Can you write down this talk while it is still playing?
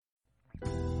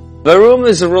The room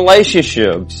is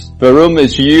relationships. The room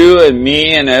is you and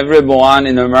me and everyone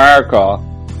in America.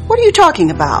 What are you talking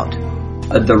about?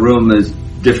 The room is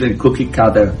different cookie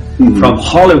cutter from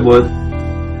Hollywood.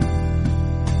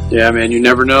 Yeah, man, you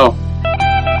never know.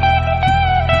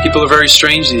 People are very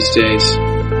strange these days.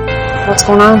 What's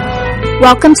going on?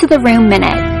 Welcome to The Room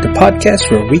Minute, the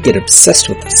podcast where we get obsessed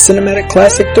with the cinematic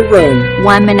classic The Room.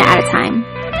 1 minute at a time.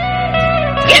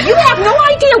 You have no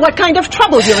idea what kind of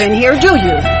trouble you're in here, do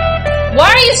you? Why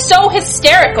are you so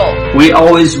hysterical? We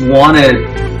always wanted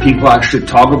people actually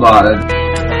talk about it.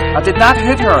 I did not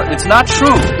hit her. It's not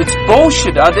true. It's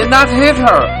bullshit. I did not hit her.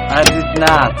 I did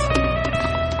not.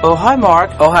 Oh, hi,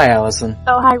 Mark. Oh, hi, Allison.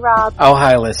 Oh, hi, Rob. Oh,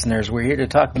 hi, listeners. We're here to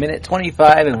talk minute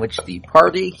 25 in which the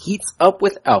party heats up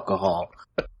with alcohol.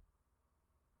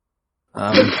 We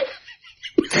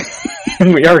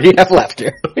already have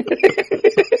laughter.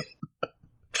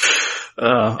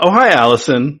 Hi,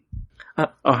 Allison.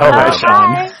 Hi,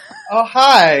 Sean. Oh,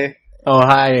 hi. Oh,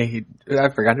 hi. I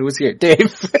forgot who was here.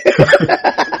 Dave.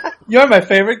 You're my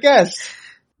favorite guest.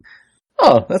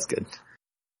 Oh, that's good.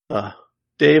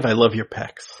 Dave, I love your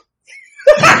pecs.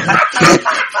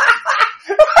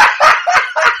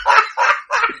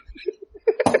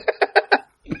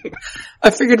 I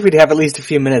figured we'd have at least a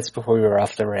few minutes before we were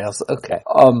off the rails. Okay.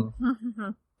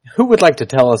 Who would like to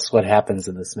tell us what happens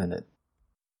in this minute?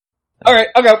 All right,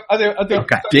 I'll do.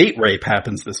 Okay. Date rape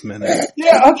happens this minute.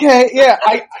 Yeah, okay, yeah.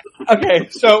 Okay,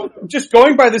 so just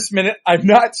going by this minute, I'm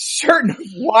not certain of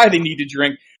why they need to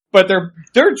drink, but they're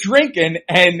drinking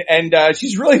and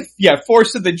she's really,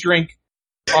 forced the drink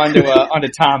onto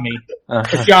Tommy. Or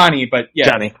Johnny, but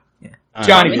yeah.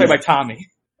 Johnny played by Tommy.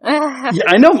 Yeah,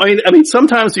 I know. I mean,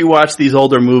 sometimes we watch these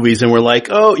older movies and we're like,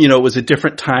 oh, it was a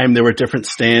different time. There were different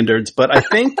standards. But I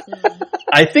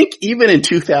think even in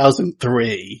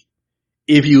 2003,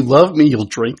 if you love me, you'll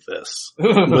drink this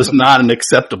was not an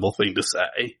acceptable thing to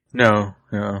say. No.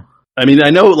 I mean, I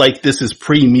know this is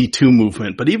pre-Me Too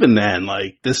movement, but even then,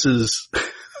 this is,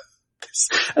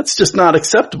 that's just not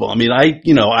acceptable. I mean,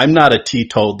 I'm not a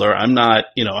teetotaler. I'm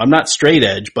not straight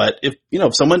edge, but if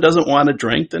someone doesn't want to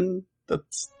drink, then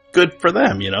that's good for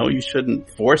them. You shouldn't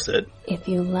force it. If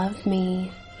you love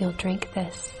me, you'll drink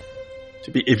this.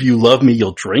 If you love me,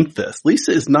 you'll drink this.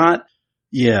 Lisa's not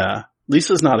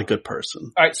a good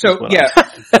person. All right. So all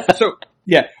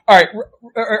right.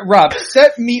 Rob,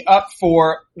 set me up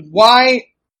for why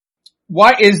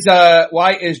is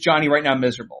Johnny right now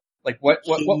miserable? What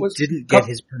was didn't get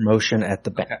his promotion at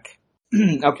the bank.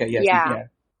 Okay. Yes. Yeah.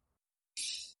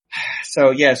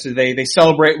 So they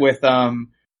celebrate with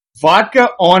vodka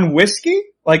on whiskey.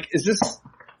 Is this?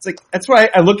 It's that's why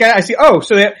I look at it. I see. Oh,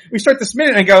 so we start this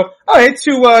minute and I go, oh, it's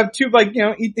two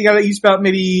they gotta use about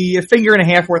maybe a finger and a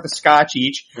half worth of scotch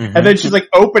each, and then she's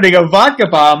opening a vodka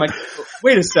bottle. I'm like,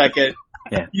 wait a second,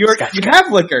 you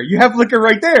have liquor. You have liquor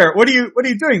right there. What are you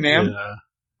doing, ma'am? Yeah.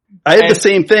 I had the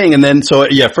same thing, and then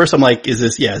first I'm like, is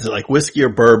it whiskey or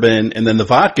bourbon, and then the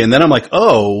vodka, and then I'm like,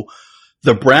 oh,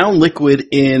 the brown liquid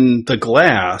in the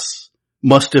glass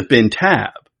must have been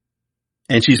Tab.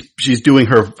 And she's doing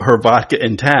her vodka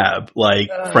and Tab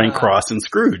Frank Cross and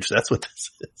Scrooge. That's what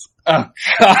this is. Oh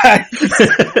God,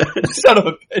 son of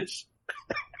a bitch!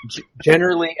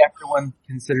 Generally, everyone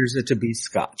considers it to be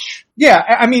Scotch. Yeah,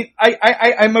 I mean,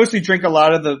 I mostly drink a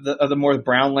lot of the more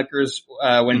brown liquors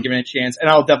when given a chance, and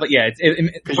I'll definitely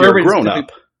because you're a grown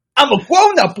up. I'm a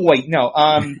grown up boy. No,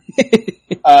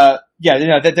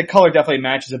 the color definitely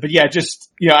matches it. But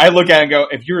I look at it and go,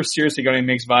 if you're seriously going to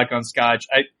mix vodka and Scotch,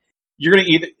 you don't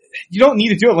need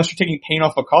to do it unless you're taking paint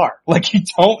off a car. You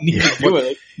don't need to do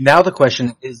it. Now the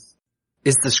question is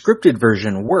the scripted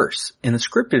version worse? In the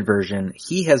scripted version,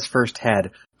 he has first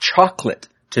had chocolate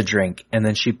to drink, and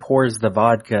then she pours the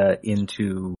vodka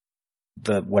into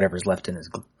the whatever's left in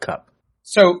his cup.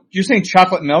 So you're saying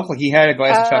chocolate milk? He had a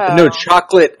glass of chocolate? No,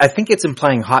 chocolate. I think it's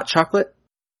implying hot chocolate.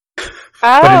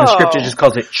 But in the script, it just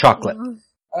calls it chocolate.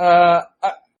 I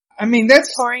mean,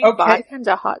 that's pouring okay. vodka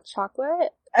into hot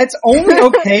chocolate. It's only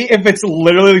okay if it's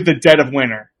literally the dead of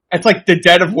winter. It's the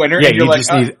dead of winter. Yeah, and you're you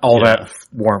just need all that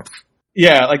warmth.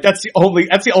 Yeah, that's the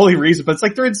only reason. But it's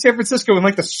they're in San Francisco in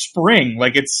the spring.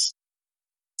 It's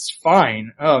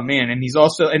fine. Oh man, and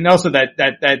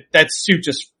that suit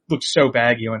just looks so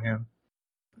baggy on him.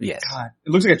 Yes. God, it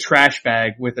looks like a trash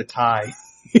bag with a tie.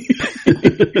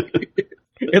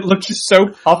 It looks just so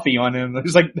puffy on him.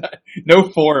 There's no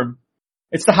form.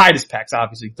 It's to hide his pecs,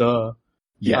 obviously. Duh.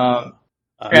 Yeah.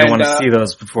 I want to see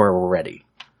those before we're ready.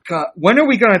 God, when are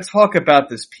we going to talk about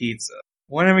this pizza?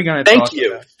 When are we going to talk Thank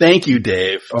you. about? Thank you,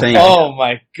 Dave. Thank you. Oh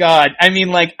my God. I mean,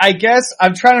 like, I guess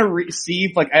I'm trying to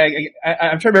receive, like,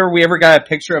 I'm trying to remember if we ever got a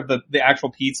picture of the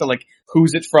actual pizza, like,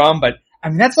 who's it from, but, I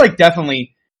mean, that's like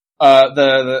definitely,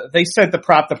 they sent the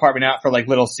prop department out for like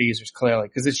Little Caesars, clearly,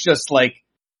 cause it's just like,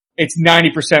 it's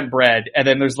 90% bread, and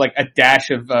then there's like a dash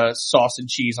of, sauce and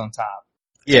cheese on top.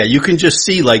 Yeah, you can just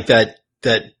see like that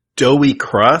doughy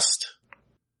crust.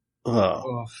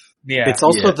 Oh. Yeah. It's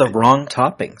also the wrong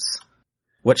toppings.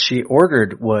 What she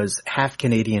ordered was half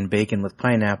Canadian bacon with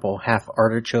pineapple, half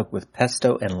artichoke with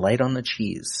pesto, and light on the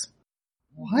cheese.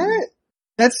 What?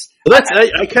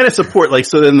 I kind of support, like,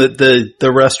 so then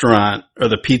the restaurant or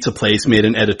the pizza place made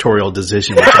an editorial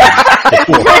decision. No,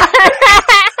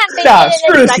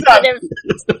 screw this up.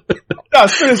 No,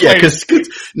 screw this. Yeah, because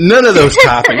none of those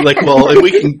toppings, like, well,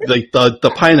 we can, like,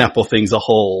 the pineapple thing's a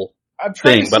whole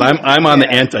thing, but I'm on the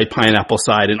anti-pineapple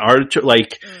side, and artichoke,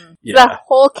 like, yeah. The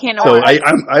whole can of worms. So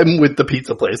I'm with the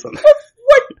pizza place on that.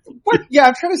 What? Yeah,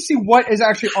 I'm trying to see what is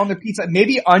actually on the pizza.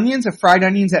 Maybe onions or fried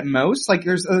onions at most. Like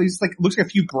there's at least like looks like a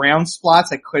few brown spots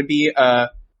that could be a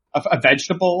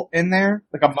vegetable in there,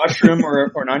 like a mushroom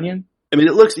or an onion. I mean,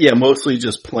 it looks mostly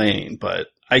just plain, but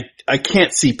I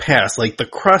can't see past, like, the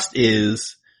crust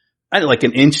is like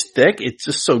an inch thick. It's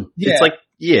just so it's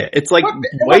like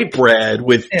white bread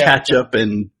with ketchup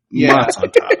and mozz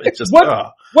on top. It's just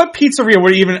What pizzeria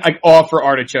would even like offer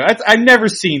artichoke? I've never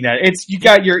seen that. It's you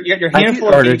got your handful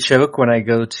of artichoke when I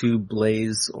go to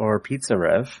Blaze or Pizza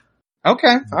Rev.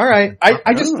 Okay, all right.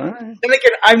 I just then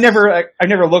again I've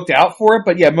never looked out for it,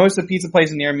 but yeah, most of the pizza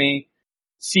places near me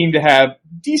seem to have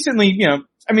decently,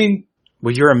 I mean.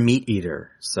 Well, you're a meat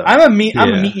eater, so I'm a meat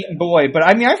eating boy, but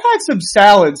I mean I've had some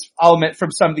salads, I'll admit,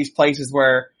 from some of these places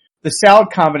where the salad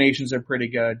combinations are pretty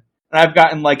good. And I've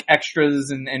gotten like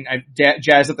extras and I've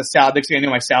jazzed up the salad. Next thing I know,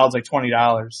 my salad's like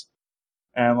 $20.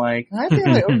 And I'm like, I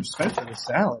feel like overspent for this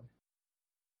salad.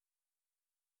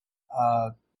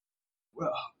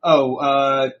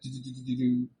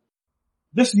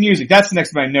 This music, that's the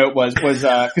next my note was, cause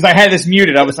I had this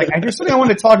muted. I was like, there's something I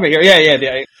wanted to talk about here. Yeah,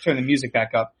 I turned the music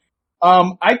back up.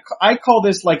 I call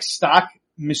this like stock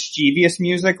mischievous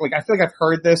music. Like, I feel like I've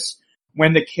heard this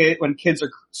when kids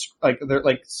are like, they're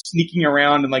like sneaking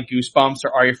around in like Goosebumps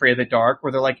or Are You Afraid of the Dark,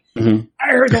 where they're like, I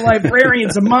heard the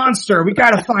librarian's a monster. We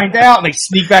gotta find out. And they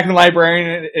sneak back in the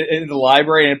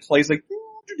library and it plays like,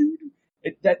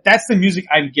 that's the music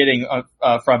I'm getting,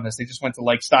 from this. They just went to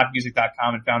like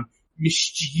stockmusic.com and found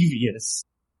mischievous.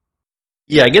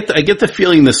 Yeah, I get the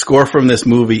feeling the score from this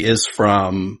movie is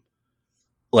from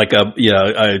like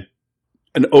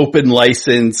an open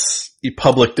license,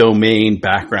 public domain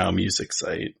background music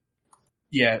site.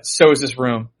 Yeah, so is this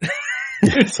room.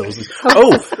 So is this.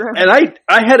 And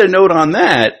I had a note on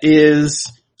that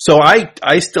is, so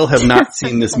I still have not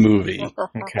seen this movie.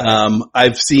 Okay.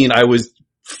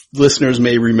 Listeners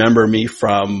may remember me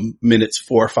from minutes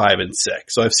 4, 5, and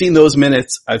 6. So I've seen those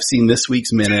minutes. I've seen this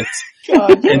week's minutes.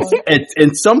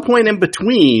 And some point in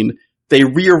between, they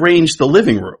rearranged the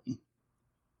living room.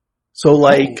 So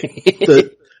like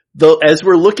as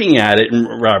we're looking at it,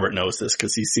 and Robert knows this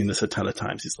because he's seen this a ton of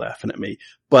times, he's laughing at me.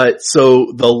 But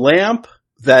so the lamp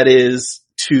that is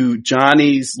to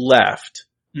Johnny's left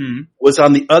was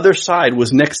on the other side,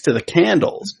 was next to the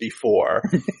candles before.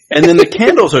 And then the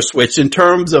candles are switched in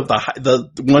terms of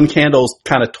the one candle's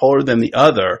kind of taller than the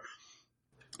other.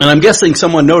 And I'm guessing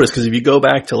someone noticed, because if you go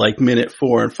back to like minute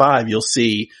 4 and 5, you'll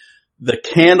see the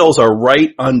candles are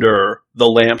right under the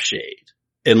lampshade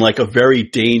in like a very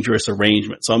dangerous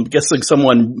arrangement. So I'm guessing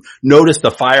someone noticed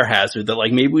the fire hazard that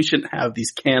like maybe we shouldn't have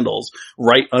these candles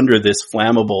right under this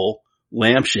flammable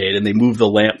lampshade, and they move the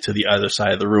lamp to the other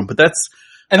side of the room. But that's,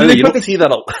 and then you don't see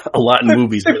that a lot in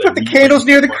movies. They put the candles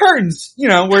near the curtains,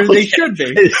 where they should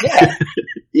be.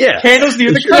 Yeah. Candles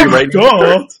near the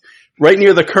curtains. Right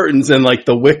near the curtains, and like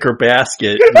the wicker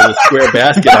basket, the square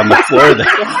basket on the floor there.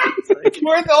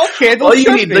 Where all candles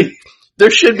should be. There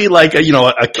should be like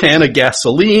a can of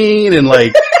gasoline and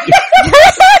like,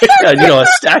 a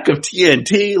stack of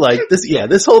TNT. Like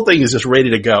this whole thing is just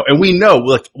ready to go. And we know,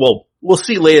 we'll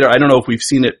see later. I don't know if we've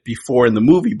seen it before in the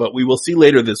movie, but we will see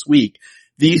later this week.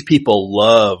 These people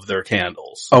love their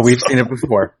candles. Oh, we've seen it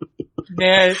before.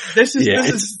 Man, this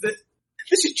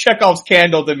is Chekhov's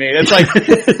candle to me. It's like,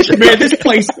 man, this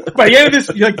place, by the end of this,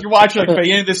 like you're watching, like by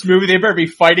the end of this movie, they better be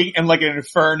fighting in like an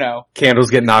inferno.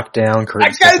 Candles get knocked down. I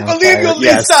can't believe you'll be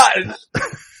inside.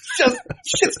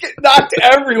 Shit's getting knocked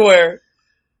everywhere.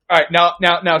 Alright,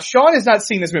 now Sean has not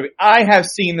seen this movie. I have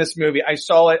seen this movie. I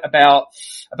saw it about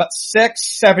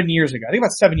 7 years ago. I think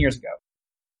about 7 years ago.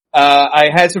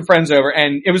 I had some friends over,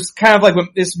 and it was kind of like when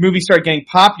this movie started getting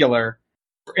popular.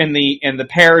 in the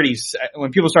parodies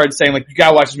when people started saying like, you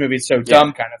gotta watch this movie, it's so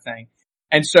dumb kind of thing.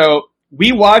 And so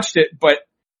we watched it, but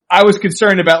I was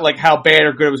concerned about like how bad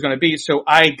or good it was going to be, so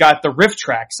I got the riff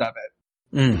tracks of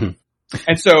it. Mm-hmm.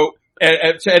 And so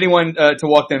to anyone to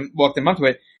walk them up to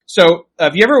it. So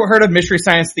have you ever heard of Mystery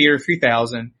Science Theater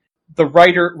 3000? The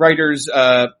writers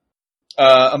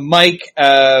Mike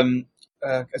I'm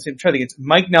trying to think, it's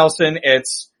Mike Nelson,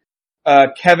 it's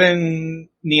Kevin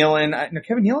Nealon,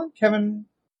 Kevin Nealon? Kevin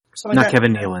something Not like that?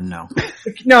 Kevin Nealon, no.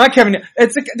 No, not Kevin.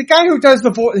 It's the guy who does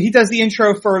he does the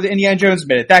intro for the Indiana Jones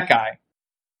minute. That guy.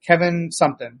 Kevin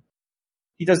something.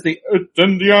 He does the It's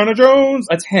Indiana Jones.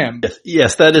 That's him.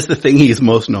 Yes, that is the thing he's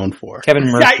most known for.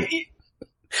 Kevin Murphy.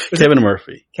 Kevin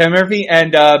Murphy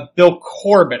and Bill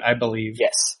Corbett, I believe.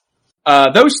 Yes.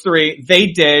 Those three, they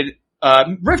did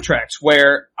riff tracks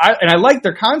where I liked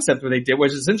their concept. What they did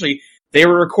was essentially they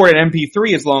were recorded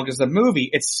MP3 as long as the movie.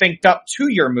 It's synced up to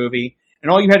your movie,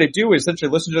 and all you had to do is essentially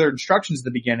listen to their instructions at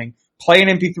the beginning, play an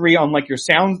MP3 on like your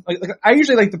sound. Like I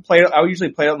usually like to play it. I would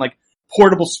usually play it on like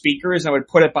portable speakers, and I would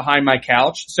put it behind my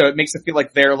couch, so it makes it feel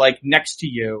like they're like next to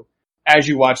you as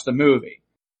you watch the movie.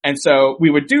 And so we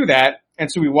would do that, and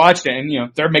so we watched it, and you know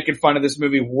they're making fun of this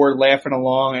movie, we're laughing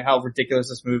along at how ridiculous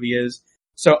this movie is.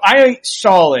 So I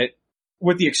saw it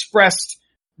with the expressed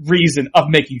reason of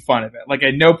making fun of it. Like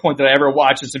at no point did I ever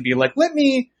watch this and be like, let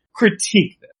me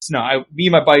critique this. No, me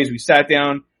and my buddies, we sat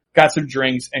down, got some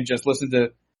drinks, and just listened to,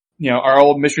 you know, our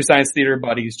old Mystery Science Theater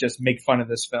buddies just make fun of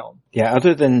this film. Yeah,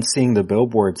 other than seeing the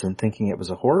billboards and thinking it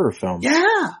was a horror film.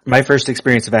 Yeah. My first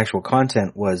experience of actual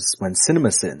content was when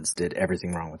CinemaSins did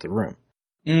Everything Wrong with the Room.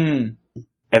 Mm.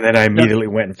 And then I immediately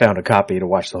went and found a copy to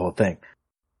watch the whole thing.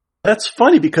 That's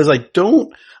funny because I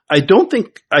don't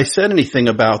think I said anything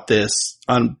about this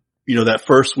on, you know, that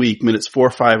first week, minutes 4,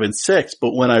 5, and 6,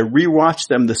 but when I rewatched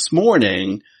them this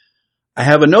morning, I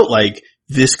have a note like,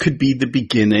 this could be the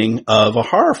beginning of a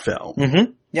horror film.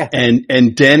 Mm-hmm. Yeah.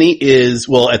 And Denny is,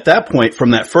 well, at that point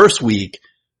from that first week,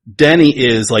 Denny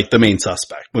is like the main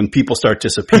suspect. When people start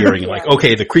disappearing, like,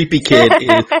 okay, the creepy kid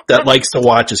that likes to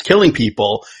watch is killing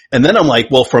people. And then I'm like,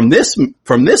 well, from this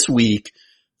week,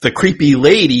 the creepy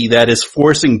lady that is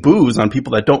forcing booze on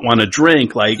people that don't want to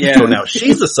drink, like, so now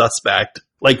she's a suspect.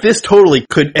 Like, this totally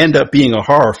could end up being a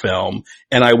horror film,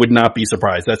 and I would not be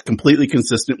surprised. That's completely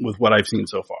consistent with what I've seen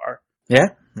so far. Yeah.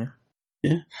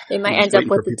 They might end up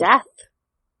with a death.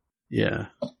 Yeah.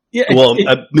 Yeah. Well,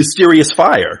 a mysterious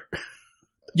fire.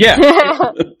 Yeah.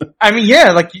 I mean,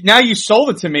 yeah, like now you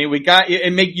sold it to me. We got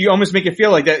it. You almost make it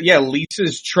feel like that. Yeah,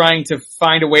 Lisa's trying to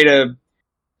find a way to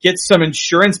get some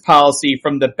insurance policy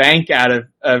from the bank out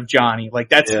of Johnny. Like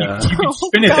that's, you can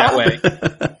spin it that way.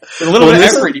 With a little bit of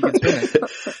effort, you can spin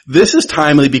it. This is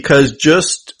timely because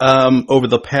just, over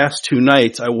the past 2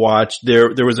 nights I watched,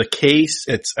 there was a case,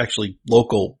 it's actually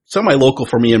local, semi-local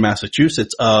for me in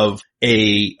Massachusetts, of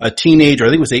a teenager, I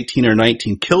think it was 18 or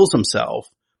 19, kills himself,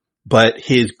 but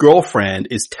his girlfriend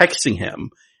is texting him.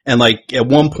 And like at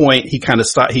one point he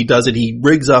he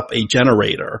rigs up a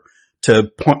generator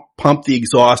to pump the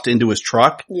exhaust into his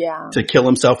truck to kill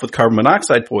himself with carbon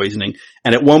monoxide poisoning.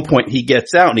 And at one point he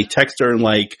gets out and he texts her and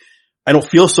like, I don't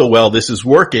feel so well, this is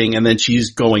working. And then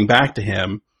she's going back to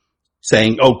him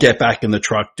saying, oh, get back in the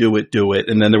truck, do it.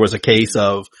 And then there was a case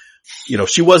of, you know,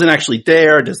 she wasn't actually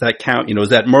there. Does that count? You know, is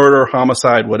that murder,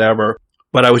 homicide, whatever?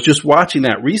 But I was just watching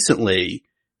that recently,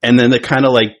 and then it kind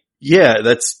of like, yeah,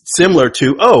 that's similar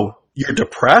to, oh, you're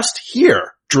depressed?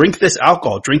 Here, drink this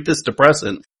alcohol, drink this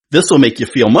depressant. This will make you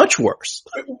feel much worse.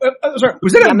 Sorry,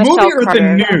 was it a movie or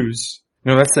the news?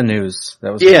 No, that's the news.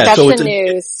 That was That's so the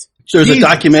news. There's a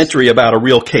documentary about a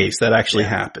real case that actually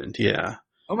happened. Yeah.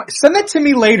 Oh my, send that to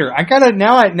me later. I gotta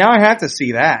now I have to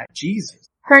see that. Jesus.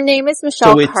 Her name is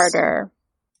Michelle Carter.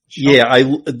 Yeah,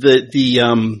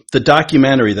 the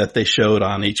documentary that they showed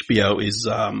on HBO is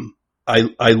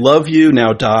I Love You,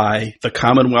 Now Die, The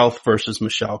Commonwealth versus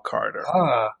Michelle Carter.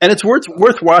 And it's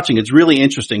worth watching. It's really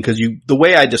interesting because the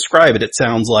way I describe it, it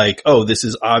sounds like, oh, this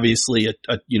is obviously a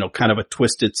kind of a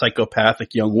twisted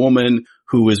psychopathic young woman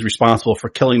who is responsible for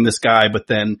killing this guy. But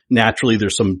then naturally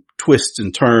there's some twists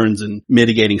and turns and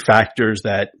mitigating factors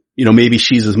that, you know, maybe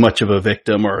she's as much of a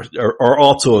victim or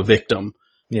also a victim.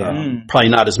 Yeah. Probably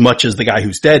not as much as the guy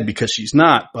who's dead because she's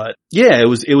not, but yeah,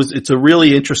 it's a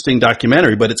really interesting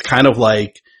documentary, but it's kind of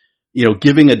like, you know,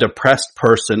 giving a depressed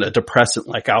person a depressant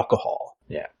like alcohol.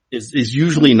 Yeah. Is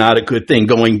usually not a good thing.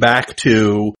 Going back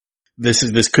to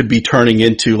this could be turning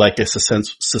into like a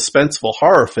suspenseful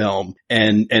horror film,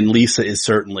 and Lisa is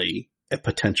certainly a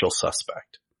potential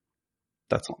suspect.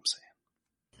 That's all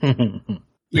I'm saying.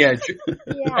 Yeah.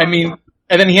 I mean,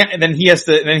 And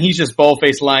then he's just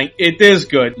bold-faced lying. It is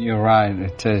good. You're right.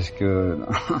 It tastes good.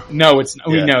 No, it's not.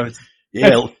 We know it's.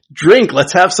 Yeah, drink.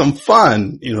 Let's have some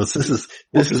fun. You know, this is.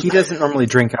 He doesn't normally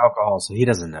drink alcohol, so he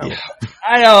doesn't know. Yeah.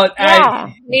 I know.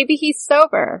 Yeah, maybe he's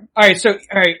sober. All right.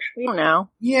 We don't know.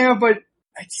 Yeah, but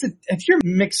if you're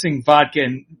mixing vodka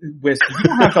and whiskey, you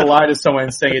don't have to lie to someone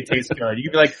and say it tastes good. You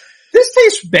can be like, "This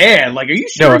tastes bad." Like, are you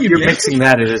sure? No, if you're mixing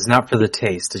that, it is not for the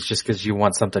taste. It's just because you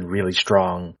want something really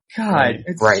strong. God,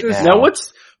 right just, now. Now,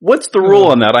 what's the rule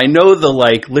on that? I know the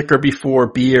liquor before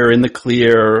beer in the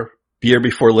clear. Beer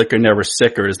before liquor, never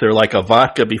sicker. Is there like a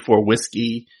vodka before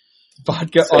whiskey?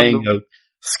 Vodka saying a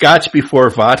scotch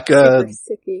before vodka.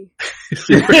 Sicky.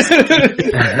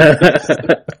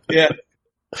 Yeah.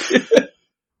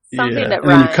 Something that and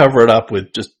then you cover it up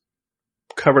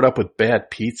with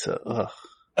bad pizza. Ugh.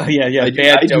 Oh yeah. I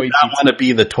Bad do doughy not pizza. want to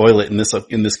be the toilet in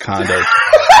this condo.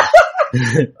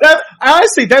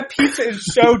 Honestly, that pizza is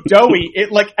so doughy.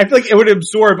 I feel like it would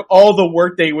absorb all the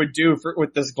work they would do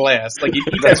with this glass. Like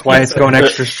that's why it's going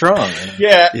extra strong.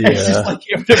 Yeah. It's just like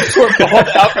it would absorb all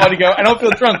the alcohol to go. I don't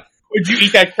feel drunk. Would you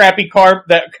eat that crappy bread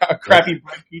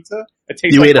pizza? It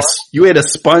tastes You like you ate a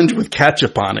sponge with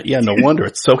ketchup on it. Yeah, no wonder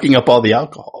it's soaking up all the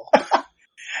alcohol.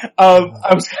 I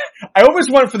always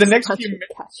want for the next few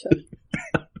minutes.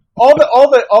 All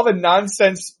the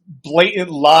nonsense, blatant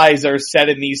lies that are said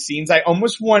in these scenes. I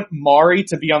almost want Mari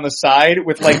to be on the side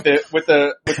with like the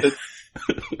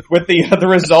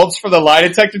results for the lie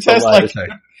detector test. Like,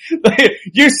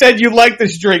 you said you like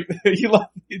this drink.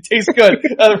 It tastes good.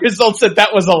 The results said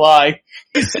that was a lie.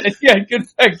 He said, yeah, good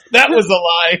fact. That was a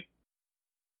lie.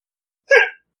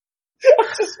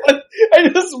 I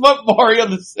just want Mari on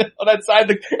that side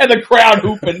and the crowd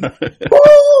hooping.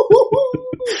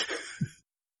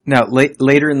 Now,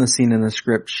 later in the scene in the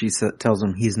script, she tells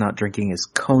him he's not drinking his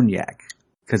cognac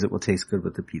because it will taste good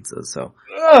with the pizza. So,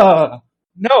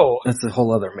 no, that's a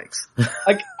whole other mix.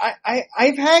 Like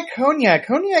I've had cognac.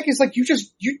 Cognac is like you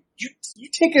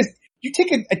take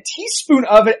a teaspoon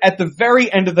of it at the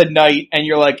very end of the night, and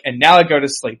you're like, and now I go to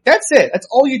sleep. That's it. That's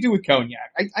all you do with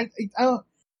cognac. I don't,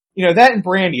 that and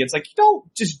brandy. It's like you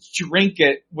don't just drink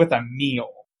it with a meal.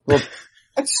 Well.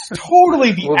 That's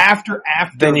totally the after.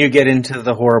 Then you get into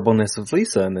the horribleness of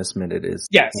Lisa in this minute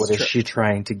what is she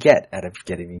trying to get out of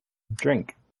getting a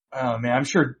drink? Oh man, I'm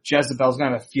sure Jezebel's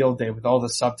gonna have a field day with all the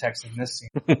subtext in this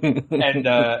scene.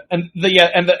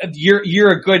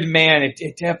 You're a good man.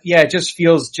 It just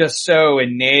feels just so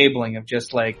enabling of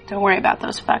just like, don't worry about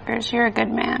those fuckers. You're a good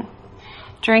man.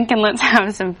 Drink and let's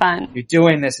have some fun. You're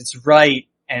doing this. It's right.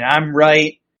 And I'm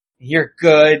right. You're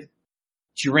good.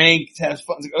 Drink, have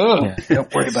fun. Yeah,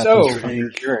 don't worry about this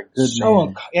drink. You're a good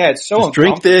man. Yeah, it's so just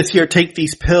drink this. Here, take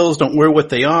these pills. Don't worry what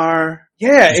they are.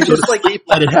 Yeah, it's just like sleep,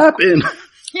 let it happen.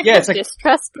 Yeah, it's like just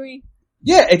trust me.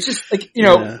 Yeah, it's just like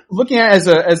looking at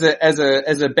it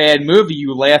as a bad movie,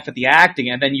 you laugh at the acting,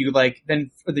 and then you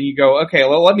then you go, okay,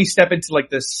 well, let me step into like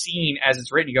the scene as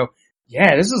it's written. You go,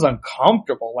 yeah, this is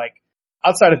uncomfortable. Like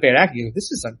outside of bad acting, you go,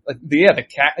 this is the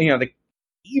cat, the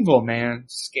evil man,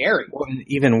 scary. Well,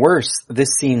 even worse,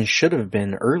 this scene should have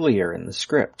been earlier in the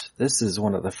script. This is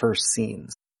one of the first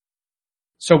scenes.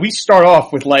 So we start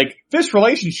off with this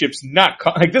relationship's not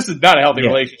this is not a healthy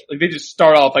relationship. Like they just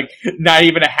start off not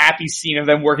even a happy scene of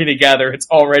them working together. It's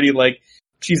already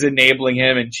she's enabling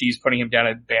him and she's putting him down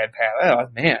a bad path. Oh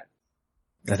man.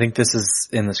 I think this is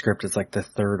in the script. It's like the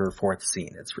third or fourth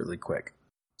scene. It's really quick.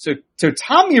 So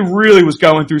Tommy really was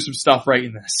going through some stuff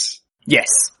writing this. Yes.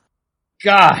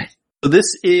 God. So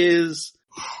this is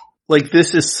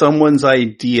someone's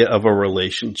idea of a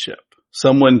relationship.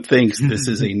 Someone thinks this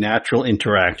is a natural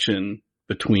interaction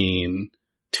between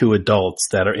two adults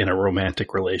that are in a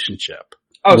romantic relationship.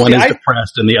 Oh, one is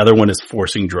depressed and the other one is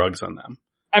forcing drugs on them.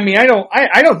 I mean,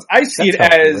 I see it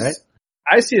as, right?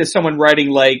 I see it as someone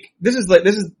writing this is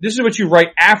what you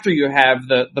write after you have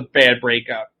the bad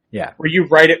breakup. Yeah. Where you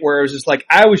write it where it was just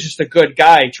I was just a good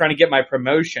guy trying to get my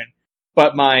promotion,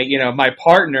 but my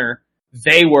partner,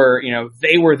 they were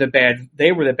the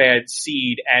bad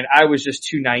seed, and I was just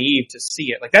too naive to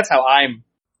see it. That's how I'm.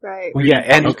 Right. Well, yeah,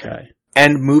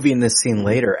 and moving this scene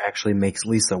later actually makes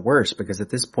Lisa worse because at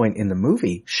this point in the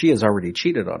movie, she has already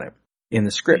cheated on him. In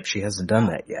the script, she hasn't done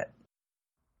that yet.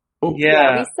 Oh,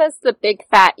 yeah. Lisa's the big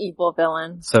fat evil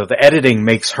villain. So the editing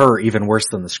makes her even worse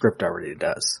than the script already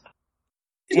does.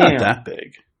 She's not that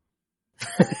big.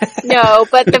 No,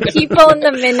 but the people in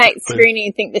the midnight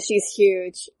screening think that she's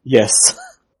huge. Yes.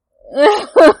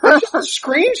 The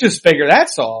screen's just bigger,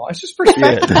 that's all. It's just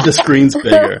perspective. Yeah, the screen's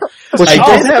bigger.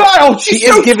 Well, she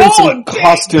is given some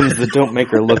costumes that don't make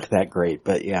her look that great,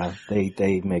 but yeah,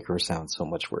 they make her sound so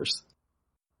much worse.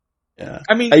 Yeah.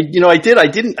 I mean, I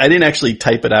didn't actually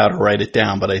type it out or write it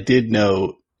down, but I did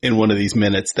know in one of these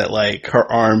minutes that like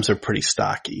her arms are pretty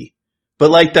stocky. But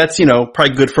like that's,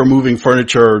 probably good for moving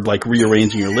furniture or like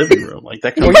rearranging your living room. Like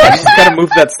that kind of you gotta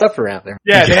move that stuff around there.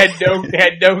 yeah, they had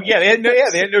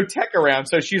no tech around.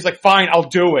 So she's like, fine, I'll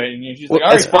do it. And she's like,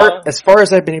 all right. As far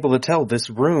as I've been able to tell,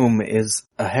 this room is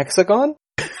a hexagon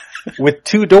with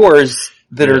 2 doors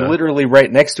that are literally right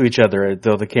next to each other,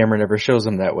 though the camera never shows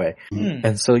them that way.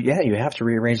 And so, you have to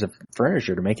rearrange the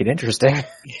furniture to make it interesting.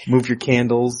 Move your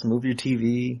candles, move your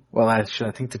TV. Well, I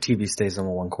think the TV stays in the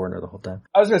one corner the whole time.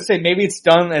 I was gonna say maybe it's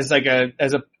done as like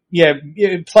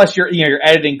plus your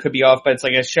editing could be off, but it's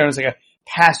like it's shown as like a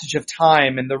passage of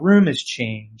time and the room has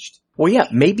changed. Well, yeah,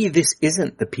 maybe this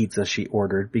isn't the pizza she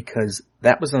ordered because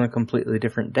that was on a completely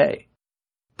different day.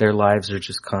 Their lives are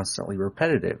just constantly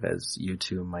repetitive, as you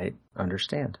two might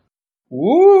understand.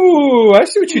 Ooh, I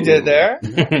see what you did there.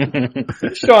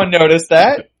 Sean noticed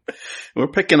that. We're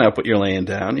picking up what you're laying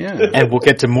down, yeah. And we'll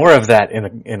get to more of that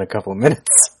in a couple of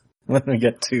minutes when we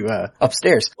get to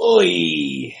upstairs.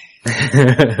 Oy.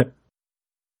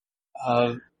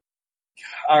 All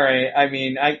right. I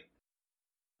mean, I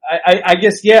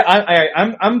guess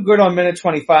I'm good on minute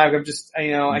 25. I'm just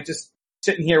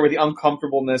sitting here with the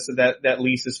uncomfortableness that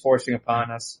Lise is forcing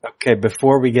upon us. Okay,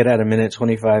 before we get out of minute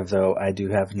 25 though, I do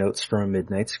have notes from a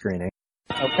midnight screening.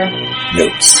 Okay.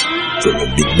 Notes from a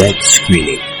midnight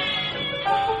screening.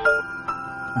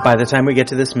 By the time we get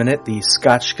to this minute, the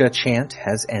Scotchka chant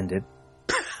has ended.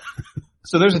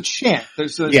 So there's a chant.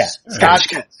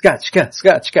 Scotchka.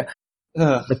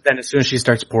 But then as soon as she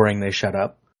starts pouring, they shut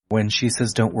up. When she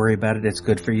says, don't worry about it, it's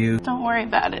good for you. Don't worry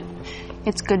about it.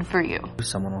 It's good for you.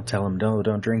 Someone will tell him, no,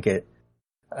 don't drink it.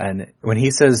 And when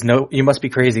he says, no, you must be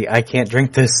crazy, I can't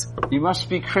drink this. You must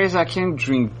be crazy, I can't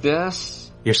drink this.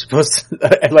 You're supposed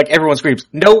to, like everyone screams,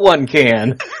 no one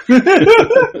can.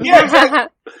 Yeah, exactly.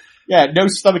 Yeah, no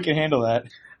stomach can handle that.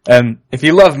 If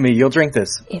you love me, you'll drink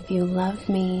this. If you love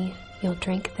me, you'll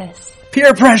drink this.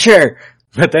 Peer pressure!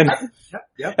 But then,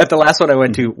 at the last one I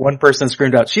went to, one person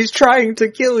screamed out, she's trying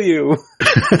to kill you!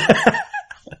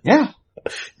 Yeah.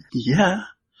 Yeah.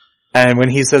 And when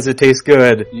he says it tastes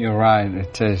good... You're right,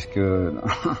 it tastes good.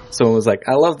 Someone was like,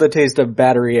 I love the taste of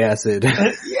battery acid.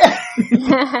 Yeah,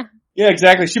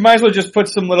 exactly. She might as well just put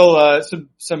some little, what is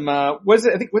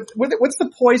it? I think, what's the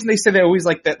poison they say they always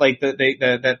like that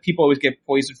people always get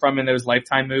poisoned from in those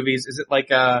Lifetime movies? Is it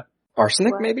like,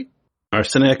 arsenic maybe?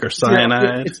 Arsenic or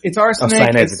cyanide? It's arsenic. Oh,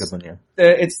 cyanide's a good one, yeah.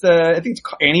 I think it's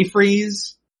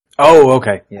antifreeze. Oh,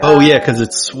 okay. Yeah. Oh, yeah, cause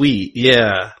it's sweet.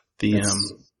 Yeah.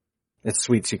 It's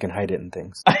sweet so you can hide it in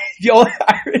things.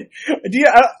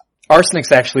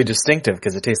 Arsenic's actually distinctive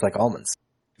because it tastes like almonds.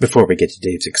 Before we get to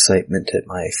Dave's excitement at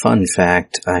my fun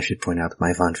fact, I should point out that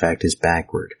my fun fact is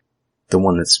backward. The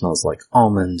one that smells like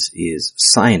almonds is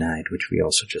cyanide, which we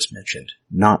also just mentioned,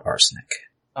 not arsenic.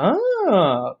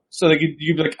 Oh, so you'd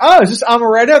be like, oh, is this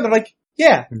amaretto? And they're like,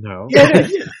 yeah. No. Yeah.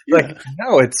 Like,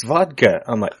 no, it's vodka.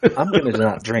 I'm like, I'm gonna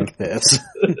not drink this.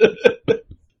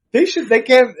 They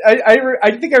can't,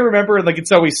 I think I remember, like,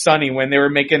 It's Always Sunny when they were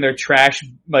making their trash,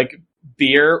 like,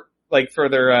 beer, like, for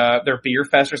their beer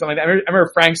fest or something like that. I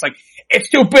remember Frank's like, it's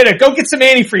too bitter, go get some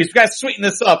antifreeze, we gotta sweeten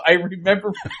this up. I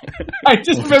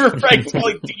just remember Frank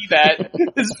telling Dee that.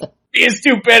 This is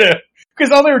too bitter.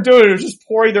 Because all they were doing was just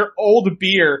pouring their old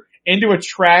beer into a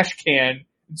trash can,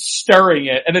 and stirring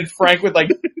it, and then Frank would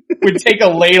take a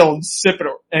ladle and sip it,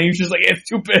 and he was just like, it's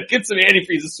too bitter, get some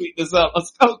antifreeze to sweeten this up. I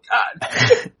was like, oh god.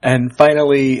 And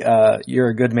finally, you're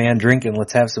a good man, drink and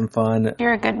let's have some fun.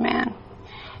 You're a good man.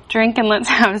 Drink and let's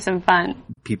have some fun.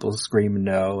 People scream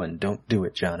no and don't do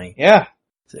it, Johnny. Yeah.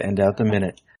 To end out the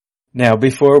minute. Now,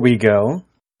 before we go,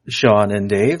 Sean and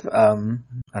Dave, I don't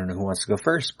know who wants to go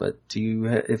first, but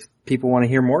if people want to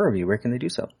hear more of you, where can they do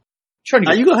so? Sean,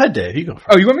 you go ahead, Dave. You go first.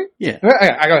 Oh, you want me? Yeah.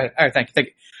 I go ahead. All right, thank you.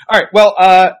 All right, well,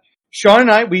 Sean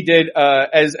and I, we did,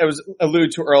 as I was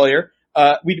alluded to earlier,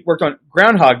 we worked on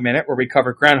Groundhog Minute, where we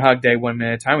covered Groundhog Day 1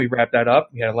 minute at a time. We wrapped that up.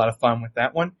 We had a lot of fun with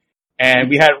that one. And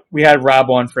we had Rob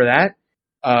on for that.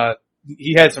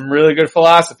 He had some really good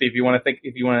philosophy if you want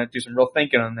to do some real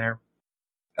thinking on there.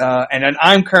 And then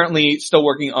I'm currently still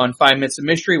working on 5 Minutes of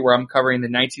Mystery, where I'm covering the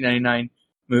 1999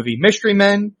 movie Mystery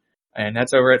Men, and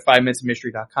that's over at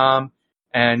 5minutesofmystery.com.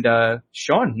 And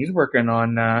Sean, he's working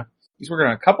on a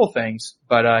couple things,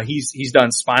 but he's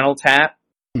done Spinal Tap.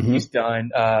 Mm-hmm. He's done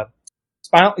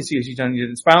Spinal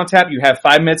Tap. You have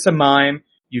 5 Minutes of Mime.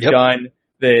 You've done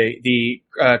the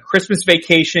Christmas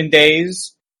Vacation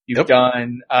Days. You've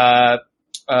done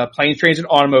Planes, Trains, and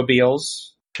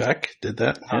Automobiles. Check. Did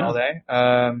that. Holiday.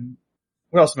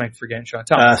 What else am I forgetting, Sean?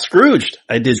 Tell me. Scrooged.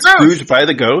 I did Scrooged by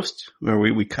the Ghost, where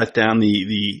we cut down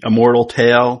the immortal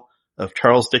tale of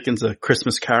Charles Dickens' A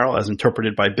Christmas Carol as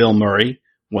interpreted by Bill Murray,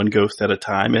 one ghost at a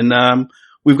time. And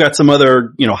we've got some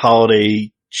other,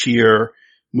 holiday cheer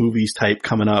movies type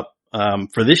coming up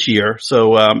for this year.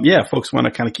 So folks want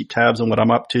to kind of keep tabs on what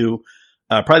I'm up to.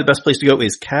 Probably the best place to go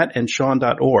is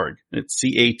catandsean.org. It's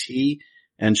CAT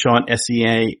and Sean,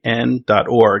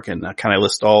 SEAN.org, and I kind of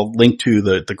list all link to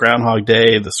the Groundhog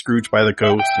Day, the Scrooge by the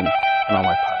Ghost, and all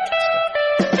my podcast stuff.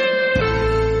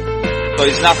 So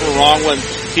there's nothing wrong when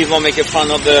people make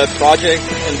fun of the project,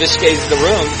 in this case, The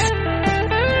Room.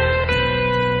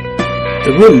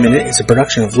 The Room Minute is a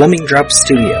production of Lemming Drops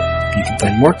Studio. You can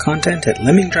find more content at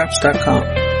lemmingdrops.com.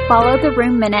 Follow The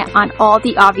Room Minute on all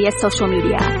the obvious social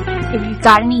media. If you've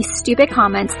got any stupid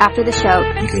comments after the show,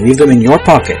 you can leave them in your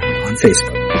pocket on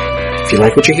Facebook. If you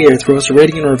like what you hear, throw us a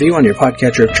rating and review on your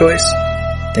podcatcher of choice.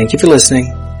 Thank you for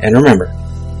listening, and remember,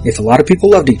 if a lot of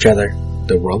people loved each other,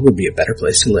 the world would be a better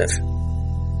place to live.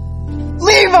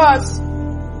 Leave us!